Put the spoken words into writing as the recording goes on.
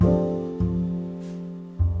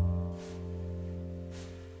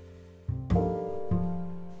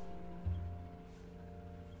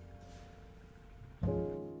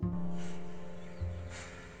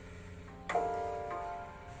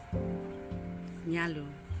ညလို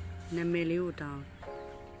နာမည်လေးကိုတောင်း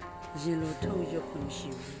ရင်လိုထုတ်ရုပ်ခွင့်မရှိ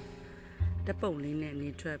ဘူးတပုတ်လေးနဲ့နေ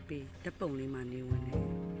ထွက်ပြီးတပုတ်လေးမှနေဝင်တယ်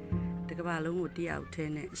တကဘာလုံးကိုတယောက်ထဲ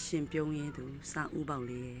နဲ့အရှင်ပြုံးရင်းသူစာဥပေါက်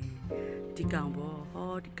လေးရဲ့ဒီကောင်ဘော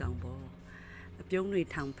ဟောဒီကောင်ဘောအပြုံးတွေ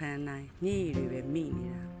ထောင်ဖန်းနိုင်ညည်တွေပဲမိနေ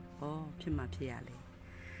တာဟောဖြစ်မှဖြစ်ရလေ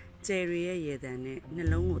ကျယ်ရီရဲ့ရေတံနဲ့နှ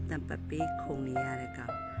လုံးကိုတန့်ပတ်ပေးခုန်နေရတဲ့ကော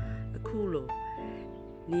င်အခုလို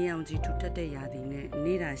နေအောင်ကြီးထူထပ်တဲ့ရာသီနဲ့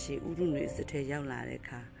နေတာရှိဥရုတွေစစ်ထဲရောက်လာတဲ့အ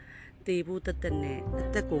ခါတေဖို့တက်နဲ့အ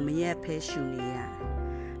သက်ကိုမရက်ဖဲရှူနေရတယ်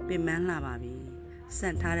ပင်မန်းလာပါပြီဆ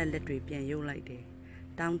န့်ထားတဲ့လက်တွေပြန်ရုပ်လိုက်တယ်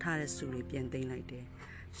တောင်းထားတဲ့ဆူတွေပြန်သိမ်းလိုက်တယ်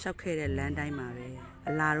ရှောက်ခဲ့တဲ့လမ်းတိုင်းမှာပဲ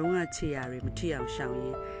အလာတုံးကခြေရာတွေမထိအောင်ရှောင်ရ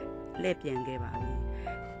င်းလှည့်ပြန်ခဲ့ပါပြီ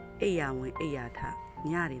အိယာဝင်အိယာထ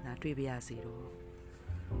ညတွေသာတွေ့ပြရစီတော့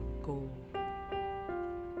ကို